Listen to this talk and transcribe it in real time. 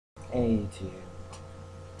Hey YouTube,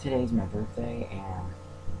 today's my birthday and I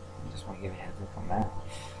just want to give a heads up on that.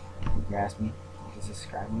 If you ask me, you can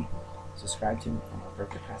subscribe to me for my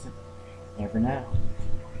birthday present. You never know.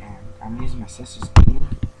 And I'm using my sister's key.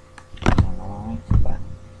 I don't know why, but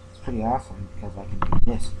it's pretty awesome because I can do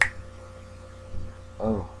this.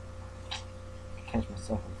 Oh, I catch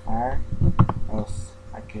myself on fire. Else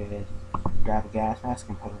I could grab a gas mask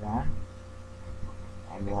and put it on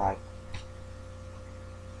and be like,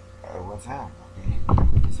 oh, what's that? Okay,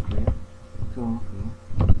 we disappear. Cool.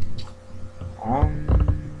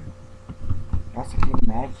 Also getting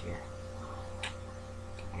mad here.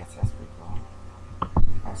 I guess that's pretty cool.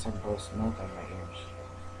 I started to blow smoke out of my ears.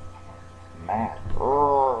 Mad.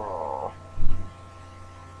 Oh.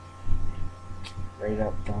 Straight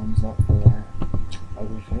up thumbs up for that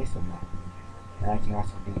ugly face of mine. And I can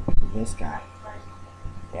also be this guy.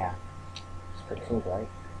 Yeah. It's pretty cool, right?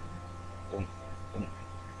 Blink, blink,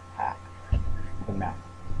 ha. Open mouth.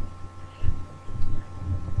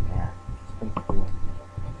 Yeah. It's pretty cool.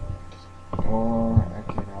 Or I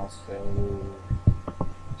could also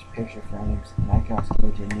picture frames, and I can also go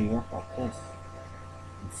to New York like this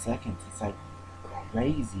in seconds. It's like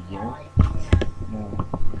crazy, yo. You know,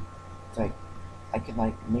 it's like I could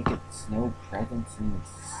like make it snow presents and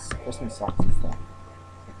Christmas socks and stuff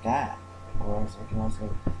like that. Or else I can also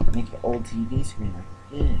make an old TV screen like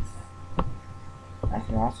this. I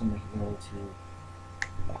can also make it go to,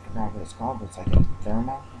 I forgot what it's called, but it's like a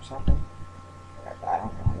thermal or something. I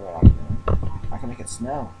don't know what I'm doing. I can make it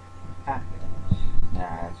snow. Ha.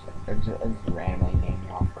 Nah, it's just randomly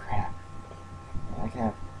naming off crap. I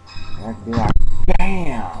can be like,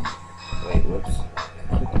 BAM! Wait, whoops.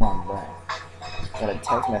 Click the wrong button. Got a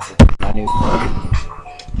text message from my new phone.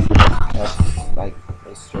 That's like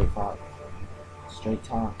a straight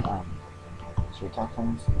talk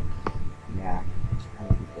phones. Yeah. I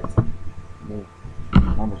need to get some new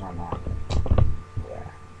numbers on that.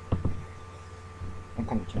 Yeah. I'm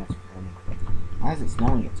kind of transfer for me. Why is it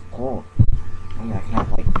snowing? It's cold. Maybe I can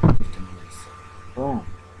have like 15 minutes. Boom.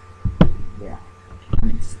 Yeah. I'm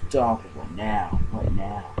unstoppable now. What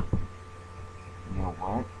now? You know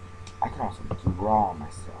what? I can also draw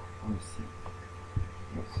myself. Let me see.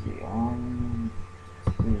 Let's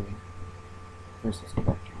see. First, let's go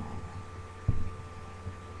back to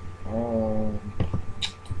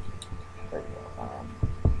there we go.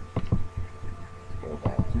 Go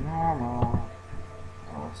back to normal.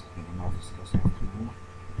 Oh, let's get enough this afternoon.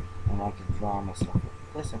 And I can draw myself with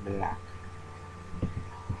this black.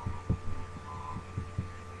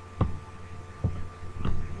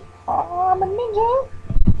 Oh, I'm a ninja!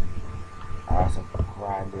 I also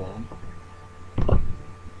cried in.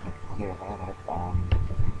 Here, I have that's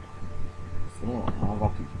it. And I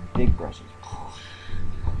got these big brushes.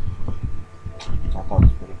 Which I thought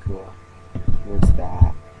was pretty cool. Here's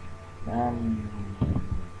that.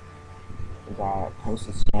 We got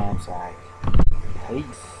postage stamps like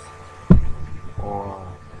peace or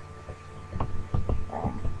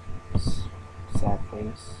sad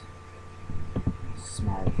face,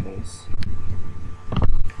 smiley face,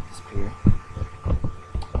 disappear.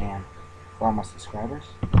 And for all my subscribers,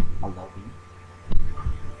 I love you.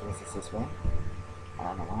 I guess it's this way. I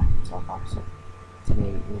don't know why. It's all opposite.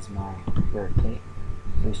 Today is my birthday.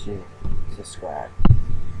 You should subscribe.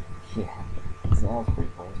 Yeah. So that was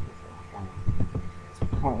pretty cool. It's a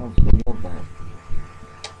pointless video, but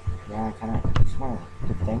yeah, I kind of just want to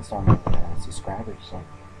give thanks to all my subscribers. So,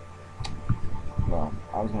 well,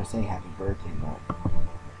 I was gonna say happy birthday, but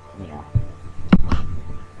you know,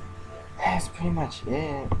 that's pretty much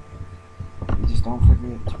it. You just don't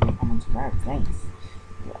forget to become and subscribe. Thanks.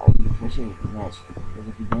 Yeah, I really appreciate it very much. Because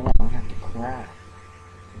if you didn't, I would have to cry.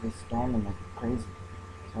 It's storming like crazy.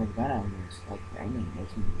 So I've got out here. It's like raining. It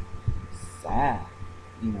makes me sad.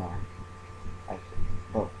 You know. Like,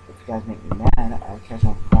 but if you guys make me mad, I catch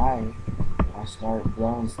on fire. I start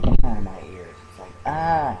blowing steam out of my ears. It's like,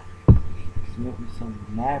 it's make me so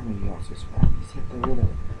mad when you don't subscribe. Just hit the little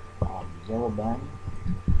yellow button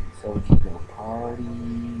so we can go party.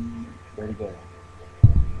 Where to go?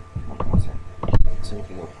 Okay, one second. So we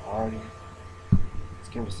can go party. Let's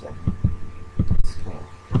give it a second. Let's go.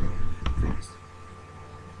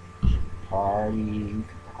 Party, you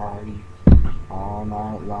can party all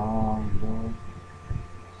night long, boy.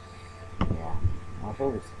 Yeah. My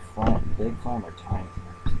favorite's big flame or tiny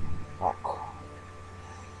flames. Like,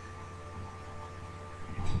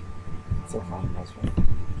 it's so funny, that's right.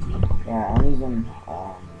 Yeah, I'm using,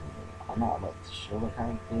 I'm not like sure what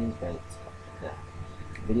kind of thing, but it's the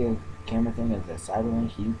video camera thing is a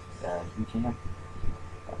CyberLink YouCam.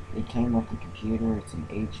 It came with the computer. It's an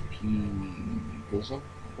HP Vision,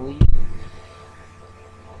 I believe,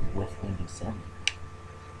 with Windows 7.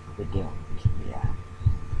 Good deal. Yeah.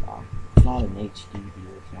 It's not an HD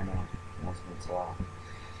video camera. It's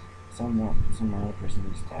some other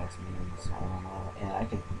person just tags me, and so I don't know. And I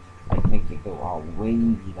can make it go all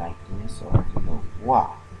wavy like this, or I can go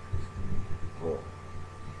wow. Whoa.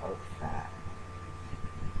 Oh crap.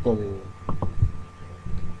 Whoa.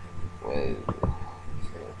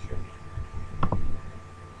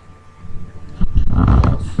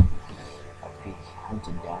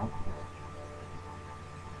 Hunting down.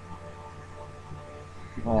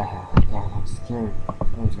 Wow, God, I'm scared. I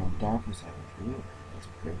was going down for a second. Ooh, that's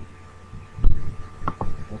pretty.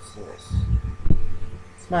 What's this?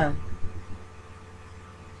 Smile.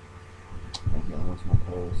 Thank you, what's my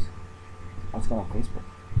pose? Let's go on Facebook.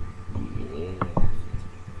 Yeah.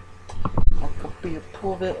 I could be a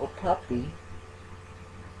poor little puppy.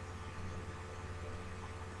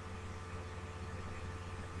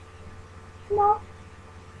 No.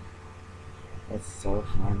 It's so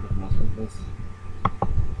fun to mess with this.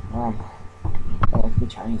 I like the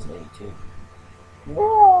Chinese lady too.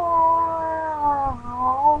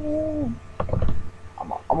 I'm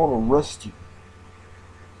gonna arrest you.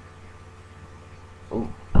 Ooh.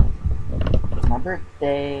 It's my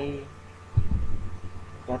birthday.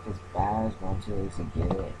 Got this badge, but until they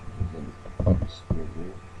forget it,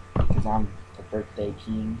 because I'm the birthday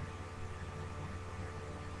king.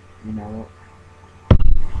 You know it.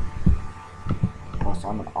 Also,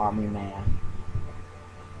 I'm an army man.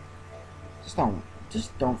 Just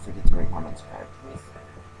don't forget to rate, comment, and subscribe, please.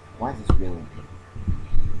 Why is this really big?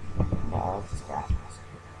 No, let's just grasp this.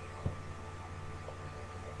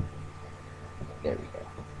 There we go.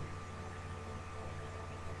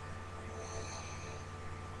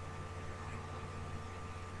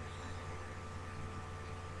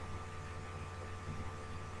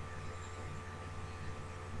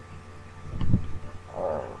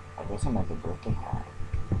 I guess I'm at the birthday hat.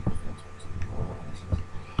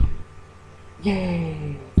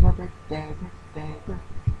 Yay! It's my birthday.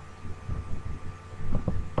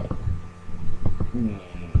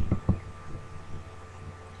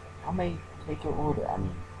 I may take your order.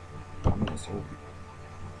 I'm gonna serve you.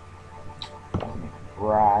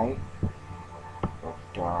 Bright or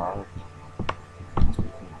dark. Must be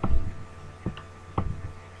clean.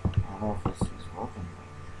 I don't know if this is working.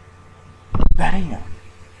 Bam!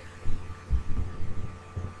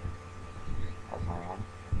 That's my one.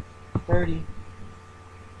 30.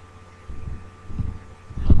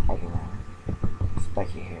 Hug around.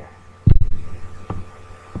 Spiky hair.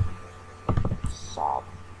 Sob.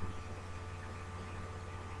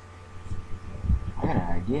 I got an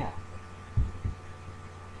idea.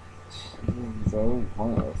 This is very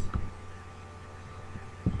pointless.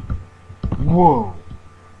 Whoa!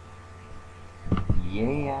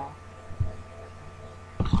 Yeah!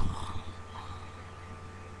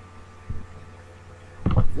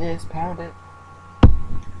 This, pound it.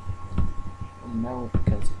 No,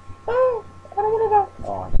 because oh, I don't want to go.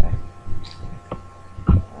 Oh, I died.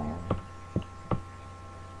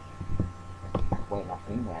 I waved my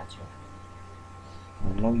finger at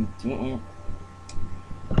you. No, you didn't.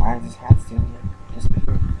 Why is this hat still here?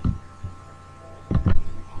 Disappear.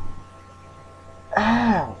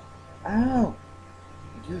 Ow! Ow!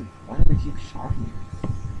 Dude, why do we keep shocking you?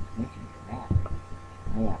 Making me mad.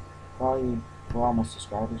 Oh, yeah. For all my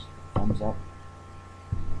subscribers, thumbs up.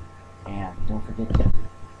 And don't forget to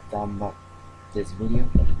thumb up this video.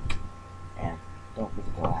 And don't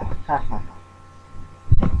forget to laugh. Ha ha ha.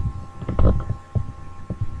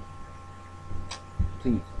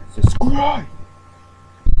 Please subscribe.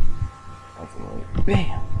 That's right.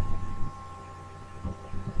 Bam.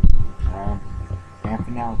 And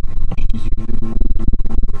for now,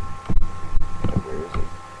 where is it?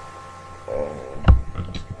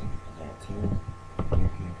 That's here.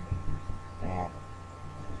 And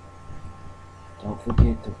don't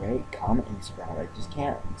forget to rate, comment, and subscribe. I just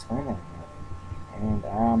can't explain that enough.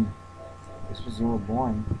 And this was your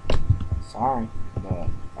born. Sorry, but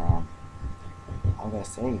all I gotta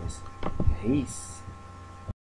say is peace.